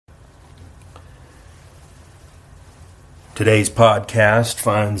Today's podcast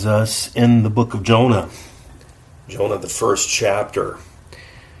finds us in the book of Jonah. Jonah, the first chapter.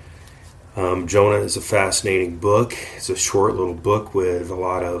 Jonah is a fascinating book. It's a short little book with a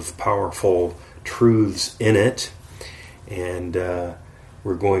lot of powerful truths in it. And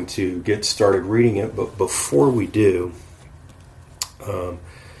we're going to get started reading it. But before we do,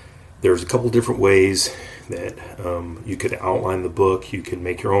 there's a couple different ways that you could outline the book. You can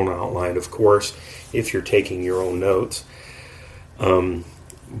make your own outline, of course, if you're taking your own notes.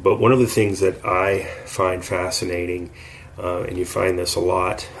 But one of the things that I find fascinating, and you find this a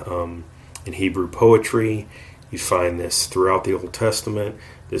lot in Hebrew poetry, you find this throughout the Old Testament.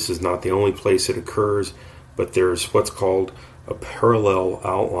 This is not the only place it occurs, but there's what's called a parallel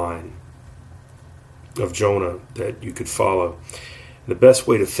outline of Jonah that you could follow. The best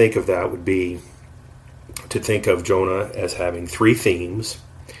way to think of that would be to think of Jonah as having three themes,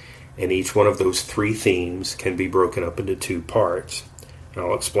 and each one of those three themes can be broken up into two parts. And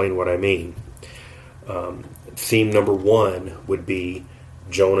I'll explain what I mean. Theme number one would be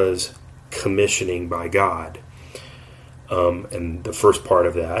Jonah's commissioning by God. And the first part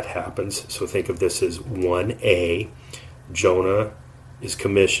of that happens, so think of this as 1a. Jonah is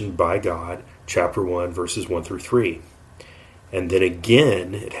commissioned by God, chapter 1, verses 1 through 3. And then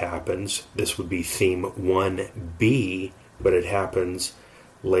again it happens, this would be theme 1b, but it happens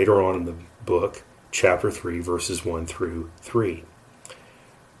later on in the book, chapter 3, verses 1 through 3.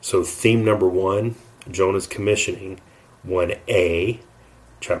 So theme number 1, Jonah's commissioning, 1a,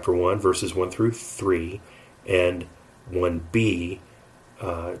 chapter 1, verses 1 through 3, and 1b,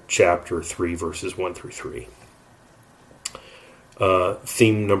 chapter 3, verses 1 through 3.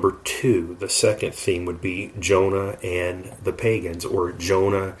 Theme number 2, the second theme would be Jonah and the pagans, or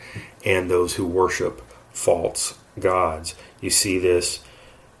Jonah and those who worship false gods. You see this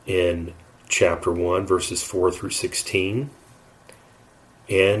in chapter 1, verses 4 through 16,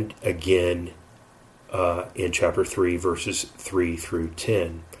 and again in chapter 3, verses 3 through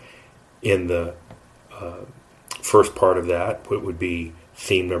 10. In the first part of that, what would be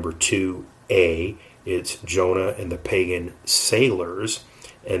theme number 2a, it's Jonah and the pagan sailors,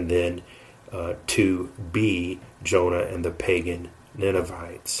 and then 2b, Jonah and the pagan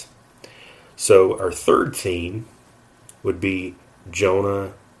Ninevites. So our third theme would be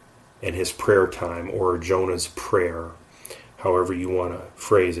Jonah and his prayer time, or Jonah's prayer, however you want to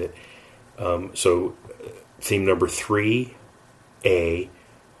phrase it. So theme number 3a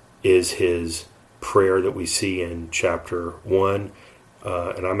is his prayer that we see in chapter 1,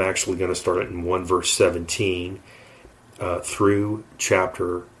 and I'm actually going to start it in 1 verse 17 through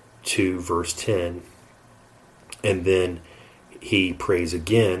chapter 2 verse 10, and then he prays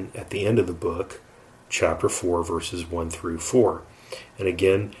again at the end of the book, chapter 4 verses 1 through 4. And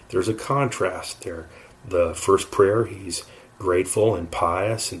again, there's a contrast there. The first prayer, he's grateful and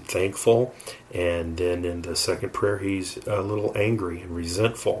pious and thankful, and then in the second prayer, he's a little angry and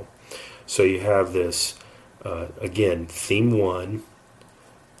resentful. So you have this, again, theme 1,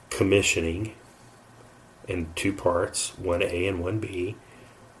 commissioning, in two parts, 1a and 1b.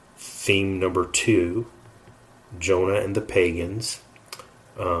 Theme number 2, Jonah and the pagans,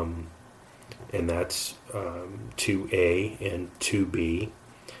 and that's 2a and 2b.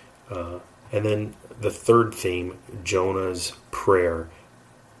 And then the third theme, Jonah's prayer,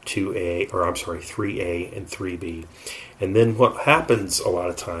 3a and 3b. And then what happens a lot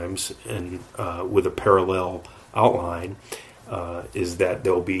of times with a parallel outline is that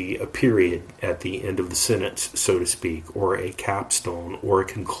there'll be a period at the end of the sentence, so to speak, or a capstone or a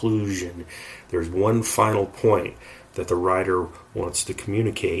conclusion. There's one final point that the writer wants to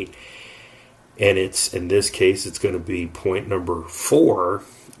communicate, and in this case it's going to be point number 4,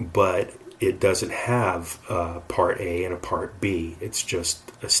 but it doesn't have part A and a part B. It's just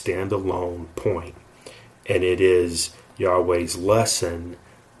a standalone point, and it is Yahweh's lesson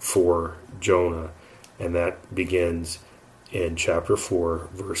for Jonah, and that begins in chapter 4,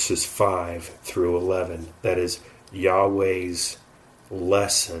 verses 5 through 11. That is Yahweh's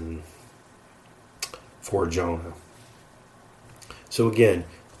lesson for Jonah. So again,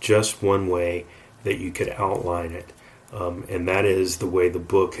 just one way that you could outline it. And that is the way the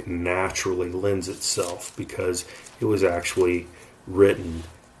book naturally lends itself, because it was actually written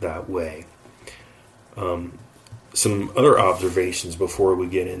that way. Some other observations before we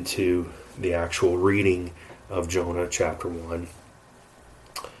get into the actual reading of Jonah chapter 1.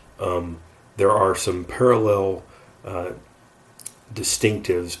 There are some parallel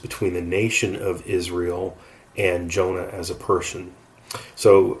distinctives between the nation of Israel and Jonah as a person.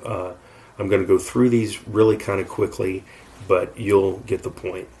 So I'm going to go through these really kind of quickly, but you'll get the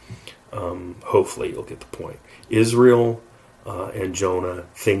point. Hopefully you'll get the point. Israel and Jonah,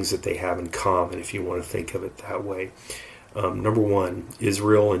 things that they have in common, if you want to think of it that way. Number one,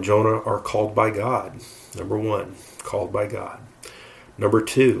 Israel and Jonah are called by God. Number one, called by God. Number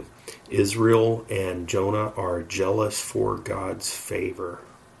two, Israel and Jonah are jealous for God's favor.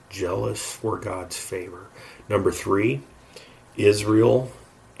 Jealous for God's favor. Number three, Israel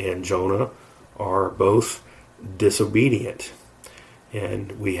and Jonah are both disobedient.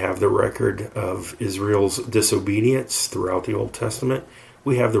 And we have the record of Israel's disobedience throughout the Old Testament.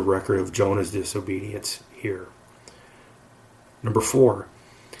 We have the record of Jonah's disobedience here. Number four,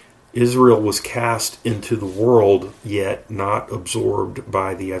 Israel was cast into the world, yet not absorbed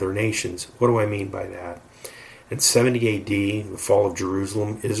by the other nations. What do I mean by that? In 70 AD, the fall of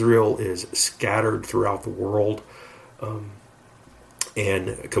Jerusalem, Israel is scattered throughout the world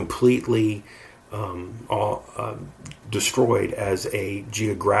and completely destroyed as a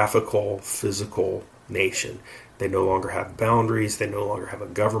geographical, physical nation. They no longer have boundaries. They no longer have a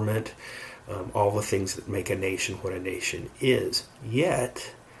government. All the things that make a nation what a nation is.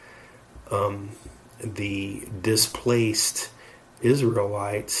 Yet, the displaced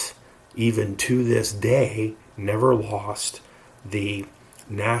Israelites, even to this day, never lost the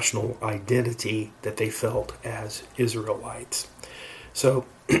national identity that they felt as Israelites. So,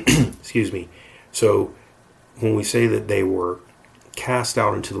 excuse me. So, when we say that they were cast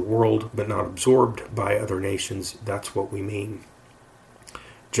out into the world but not absorbed by other nations, that's what we mean.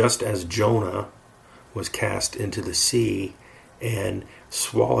 Just as Jonah was cast into the sea and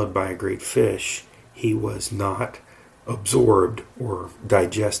swallowed by a great fish, he was not absorbed or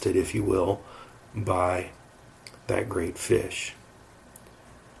digested, if you will, by that great fish.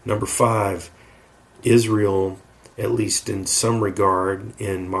 Number five, Israel, at least in some regard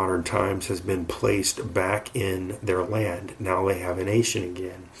in modern times, has been placed back in their land. Now they have a nation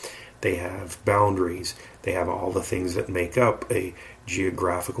again. They have boundaries. They have all the things that make up a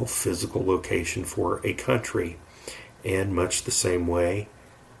geographical, physical location for a country. And much the same way,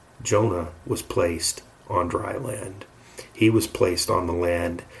 Jonah was placed on dry land. He was placed on the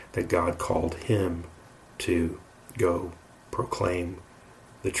land that God called him to go proclaim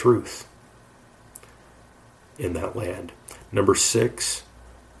the truth in that land. Number six,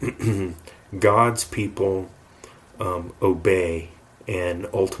 God's people obey, and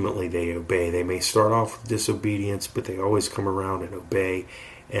ultimately they obey. They may start off with disobedience, but they always come around and obey,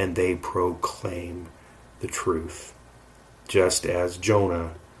 and they proclaim the truth. Just as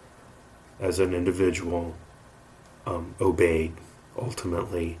Jonah, as an individual, obeyed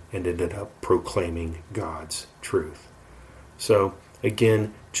ultimately and ended up proclaiming God's truth. So,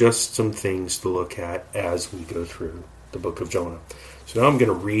 again, just some things to look at as we go through the book of Jonah. So now I'm going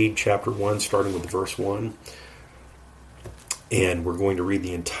to read chapter 1, starting with verse 1. And we're going to read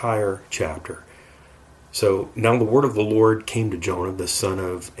the entire chapter. So, now the word of the Lord came to Jonah, the son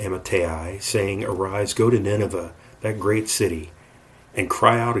of Amittai, saying, Arise, go to Nineveh, that great city, and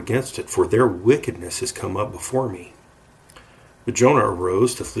cry out against it, for their wickedness has come up before me. But Jonah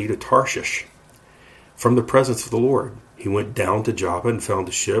arose to flee to Tarshish from the presence of the Lord. He went down to Joppa and found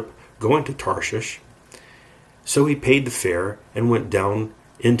a ship going to Tarshish. So he paid the fare and went down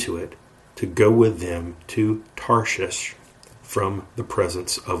into it to go with them to Tarshish from the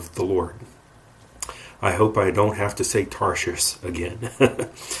presence of the Lord. I hope I don't have to say Tarshish again.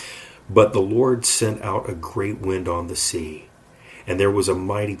 But the Lord sent out a great wind on the sea, and there was a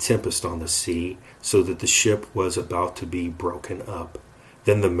mighty tempest on the sea, so that the ship was about to be broken up.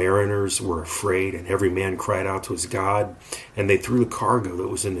 Then the mariners were afraid, and every man cried out to his God, and they threw the cargo that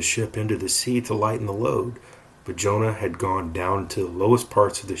was in the ship into the sea to lighten the load. But Jonah had gone down to the lowest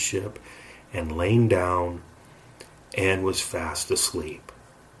parts of the ship, and lain down, and was fast asleep.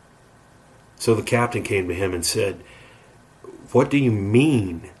 So the captain came to him and said, What do you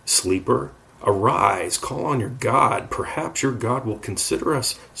mean, sleeper? Arise, call on your God. Perhaps your God will consider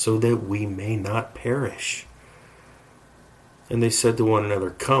us, so that we may not perish. And they said to one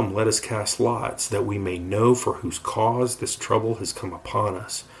another, Come, let us cast lots, that we may know for whose cause this trouble has come upon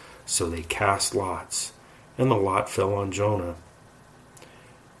us. So they cast lots, and the lot fell on Jonah.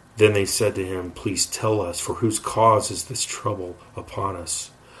 Then they said to him, Please tell us, for whose cause is this trouble upon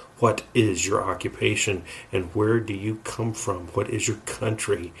us? What is your occupation, and where do you come from? What is your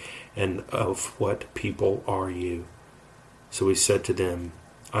country, and of what people are you? So he said to them,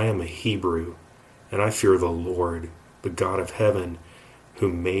 I am a Hebrew, and I fear the Lord, the God of heaven, who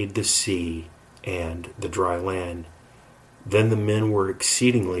made the sea and the dry land. Then the men were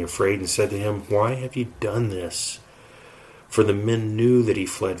exceedingly afraid and said to him, Why have you done this? For the men knew that he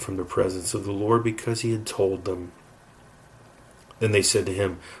fled from the presence of the Lord, because he had told them. Then they said to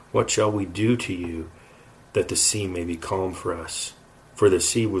him, What shall we do to you, that the sea may be calm for us. For the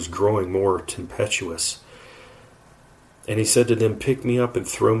sea was growing more tempestuous. And he said to them, pick me up and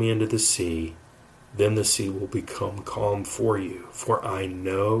throw me into the sea. Then the sea will become calm for you. For I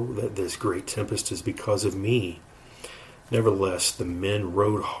know that this great tempest is because of me. Nevertheless, the men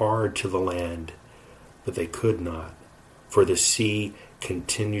rowed hard to the land, but they could not. For the sea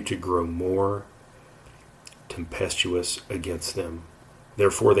continued to grow more tempestuous against them.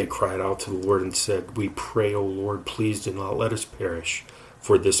 Therefore they cried out to the Lord and said, we pray, O Lord, please do not let us perish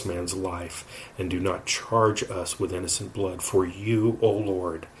for this man's life, and do not charge us with innocent blood. For you, O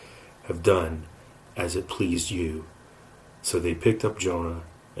Lord, have done as it pleased you. So they picked up Jonah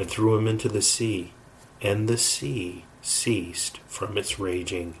and threw him into the sea, and the sea ceased from its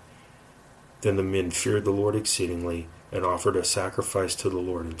raging. Then the men feared the Lord exceedingly, and offered a sacrifice to the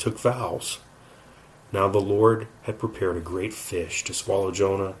Lord, and took vows. Now the Lord had prepared a great fish to swallow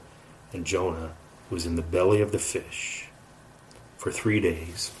Jonah, and Jonah was in the belly of the fish for 3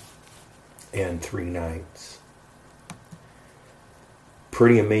 days and 3 nights.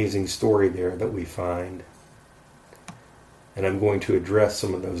 Pretty amazing story there that we find. And I'm going to address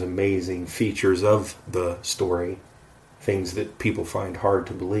some of those amazing features of the story, things that people find hard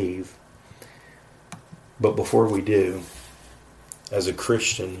to believe. But before we do, as a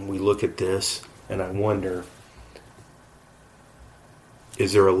Christian, we look at this and I wonder,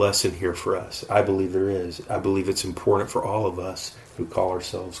 is there a lesson here for us? I believe there is. I believe it's important for all of us who call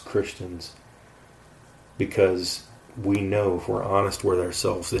ourselves Christians, because we know, if we're honest with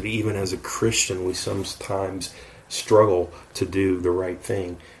ourselves, that even as a Christian, we sometimes struggle to do the right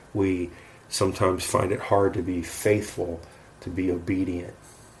thing. We sometimes find it hard to be faithful, to be obedient.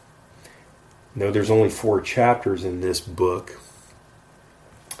 Now, there's only 4 chapters in this book.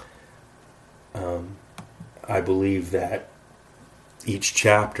 I believe that each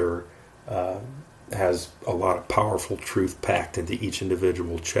chapter has a lot of powerful truth packed into each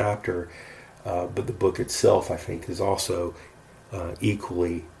individual chapter, but the book itself, I think, is also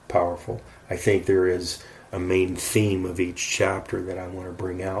equally powerful. I think there is a main theme of each chapter that I want to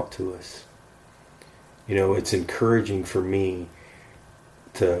bring out to us. You know, it's encouraging for me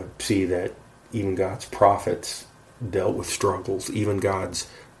to see that even God's prophets dealt with struggles. Even God's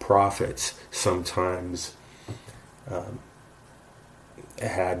prophets sometimes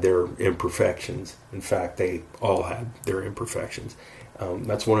had their imperfections. In fact, they all had their imperfections.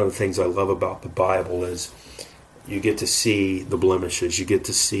 That's one of the things I love about the Bible, is you get to see the blemishes, you get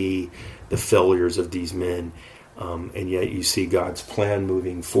to see the failures of these men, and yet you see God's plan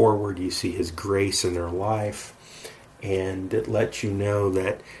moving forward. You see His grace in their life, and it lets you know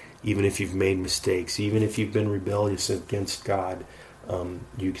that even if you've made mistakes, even if you've been rebellious against God,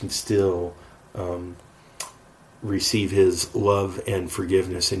 you can still receive His love and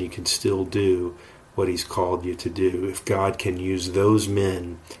forgiveness, and you can still do what He's called you to do. If God can use those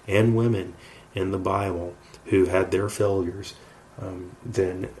men and women in the Bible who had their failures,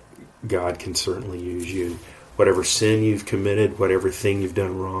 then God can certainly use you. Whatever sin you've committed, whatever thing you've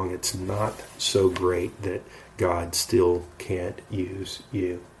done wrong, it's not so great that God still can't use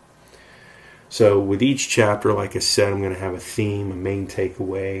you. So with each chapter, like I said, I'm going to have a theme, a main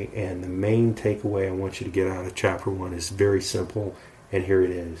takeaway, and the main takeaway I want you to get out of chapter 1 is very simple, and here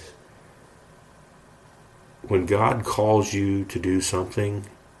it is. When God calls you to do something,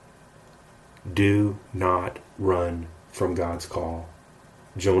 do not run from God's call.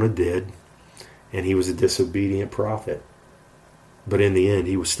 Jonah did, and he was a disobedient prophet. But in the end,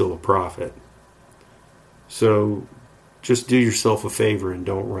 he was still a prophet. So just do yourself a favor and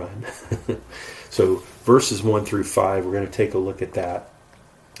don't run. So verses 1 through 5, we're going to take a look at that.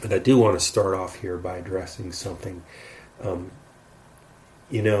 And I do want to start off here by addressing something.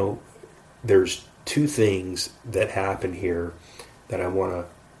 There's 2 things that happen here that I want to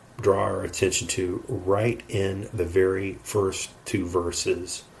draw our attention to right in the very first 2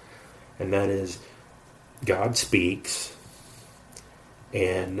 verses. And that is, God speaks,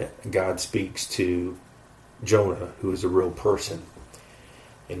 and God speaks to Jonah, who is a real person.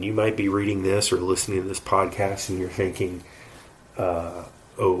 And you might be reading this or listening to this podcast and you're thinking,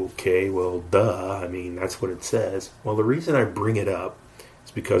 okay, well, duh, I mean, that's what it says. Well, the reason I bring it up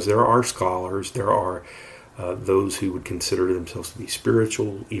is because there are scholars, there are those who would consider themselves to be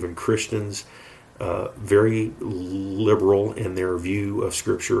spiritual, even Christians, very liberal in their view of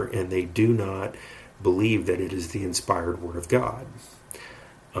Scripture, and they do not believe that it is the inspired Word of God.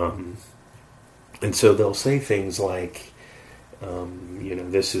 And so they'll say things like,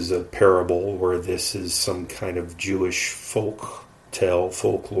 this is a parable, or this is some kind of Jewish folklore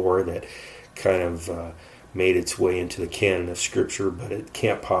that kind of made its way into the canon of Scripture, but it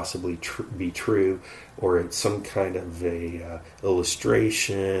can't possibly be true, or it's some kind of a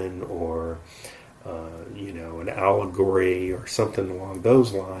illustration, or an allegory, or something along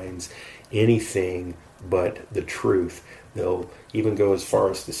those lines. Anything but the truth. They'll even go as far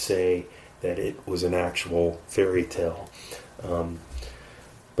as to say that it was an actual fairy tale.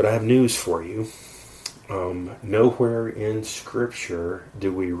 But I have news for you. Nowhere in Scripture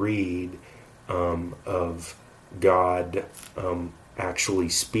do we read of God actually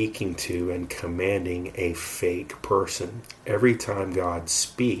speaking to and commanding a fake person. Every time God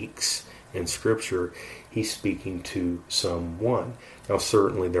speaks in Scripture, He's speaking to someone. Now,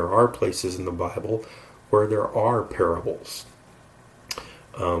 certainly there are places in the Bible where there are parables.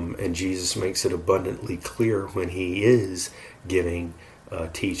 And Jesus makes it abundantly clear when He is giving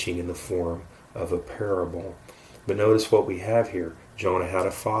teaching in the form of a parable. But notice what we have here. Jonah had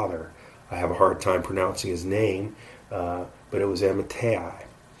a father. I have a hard time pronouncing his name, but it was Amittai.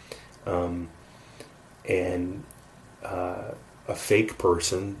 And a fake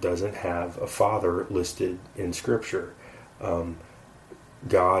person doesn't have a father listed in Scripture.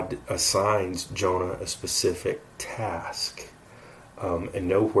 God assigns Jonah a specific task. And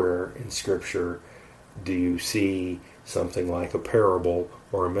nowhere in Scripture do you see something like a parable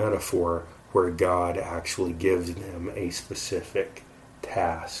or a metaphor where God actually gives them a specific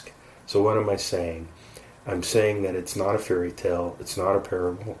task. So what am I saying? I'm saying that it's not a fairy tale, it's not a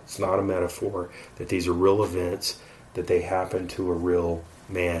parable, it's not a metaphor, that these are real events, that they happen to a real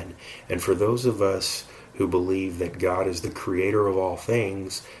man. And for those of us who believe that God is the creator of all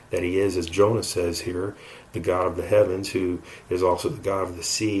things, that He is, as Jonah says here, the God of the heavens, who is also the God of the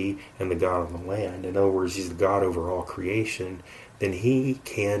sea and the God of the land. In other words, He's the God over all creation. Then He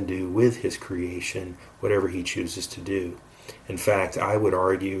can do with His creation whatever He chooses to do. In fact, I would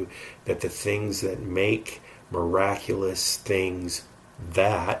argue that the things that make miraculous things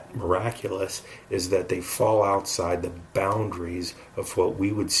that miraculous is that they fall outside the boundaries of what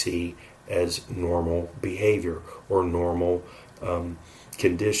we would see as normal behavior or normal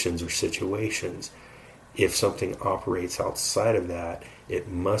conditions or situations. If something operates outside of that, it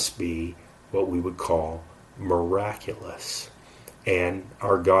must be what we would call miraculous. And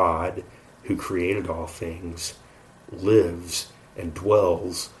our God, who created all things, lives and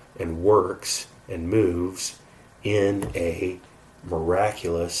dwells and works and moves in a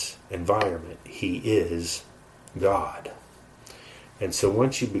miraculous environment. He is God. And so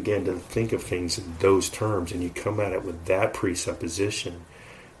once you begin to think of things in those terms and you come at it with that presupposition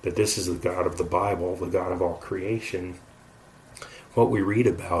that this is the God of the Bible, the God of all creation, what we read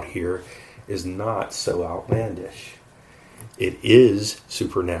about here is not so outlandish. It is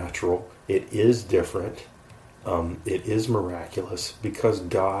supernatural. It is different. It is miraculous because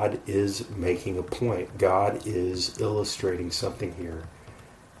God is making a point. God is illustrating something here.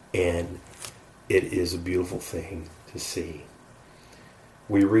 And it is a beautiful thing to see.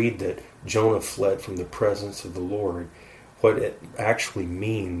 We read that Jonah fled from the presence of the Lord. What it actually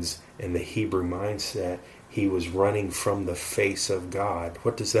means in the Hebrew mindset, he was running from the face of God.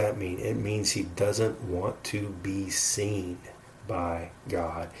 What does that mean? It means he doesn't want to be seen by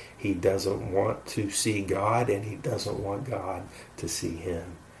God. He doesn't want to see God, and he doesn't want God to see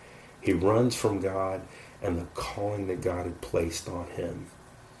him. He runs from God and the calling that God had placed on him.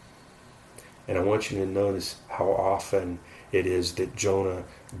 And I want you to notice how often it is that Jonah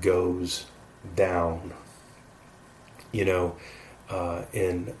goes down. You know,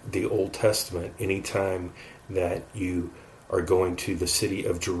 in the Old Testament, anytime that you are going to the city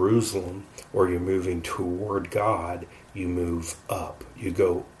of Jerusalem or you're moving toward God, you move up. You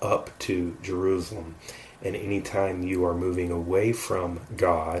go up to Jerusalem. And anytime you are moving away from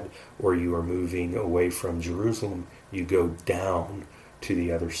God or you are moving away from Jerusalem, you go down to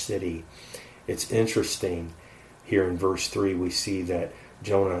the other city. It's interesting. Here in verse 3, we see that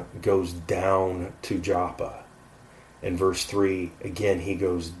Jonah goes down to Joppa. In verse 3, again, he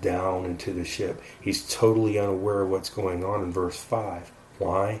goes down into the ship. He's totally unaware of what's going on in verse 5.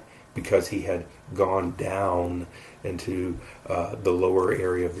 Why? Because he had gone down into the lower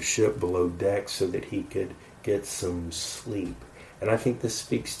area of the ship below deck so that he could get some sleep. And I think this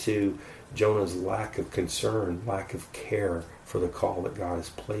speaks to Jonah's lack of concern, lack of care for the call that God has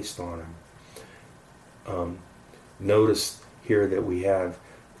placed on him. Notice here that we have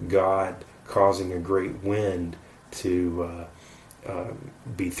God causing a great wind to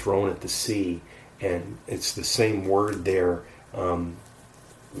be thrown at the sea, and it's the same word there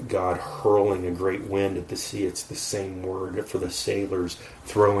God hurling a great wind at the sea. It's the same word for the sailors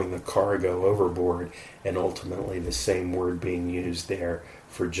throwing the cargo overboard, and ultimately the same word being used there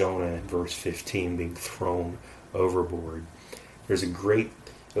for Jonah in verse 15 being thrown overboard. There's a great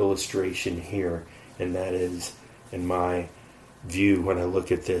illustration here, and that is, in my view, when I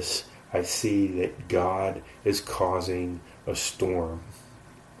look at this, I see that God is causing a storm,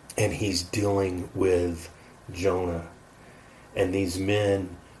 and he's dealing with Jonah. And these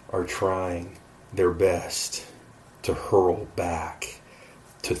men are trying their best to hurl back,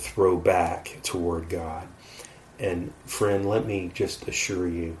 to throw back toward God. And friend, let me just assure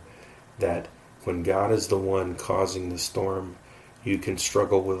you that when God is the one causing the storm, you can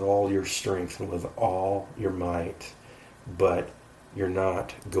struggle with all your strength and with all your might, but you're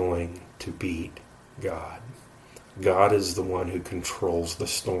not going to beat God. God is the one who controls the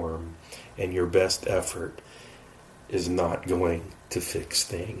storm, and your best effort is not going to fix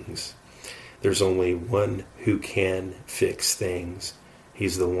things. There's only one who can fix things.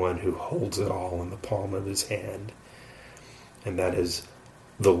 He's the one who holds it all in the palm of his hand. And that is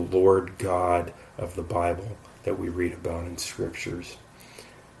the Lord God of the Bible that we read about in Scriptures.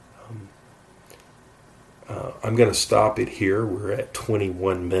 I'm going to stop it here. We're at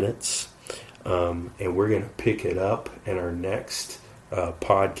 21 minutes. And we're going to pick it up in our next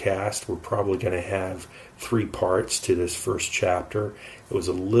podcast. We're probably going to have 3 parts to this first chapter. It was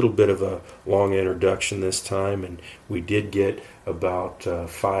a little bit of a long introduction this time, and we did get about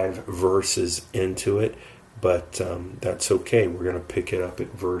 5 verses into it, but that's okay. We're going to pick it up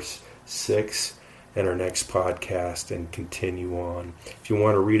at verse 6 in our next podcast and continue on. If you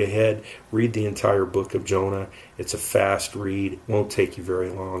want to read ahead, read the entire book of Jonah. It's a fast read. Won't take you very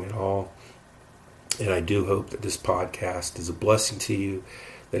long at all. And I do hope that this podcast is a blessing to you,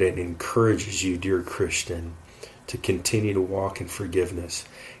 that it encourages you, dear Christian, to continue to walk in forgiveness,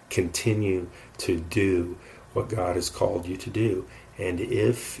 continue to do what God has called you to do. And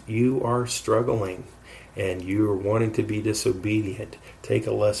if you are struggling and you are wanting to be disobedient, take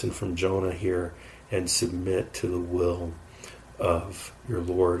a lesson from Jonah here and submit to the will of your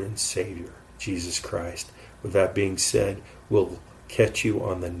Lord and Savior, Jesus Christ. With that being said, we'll catch you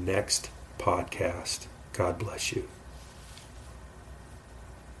on the next podcast. God bless you.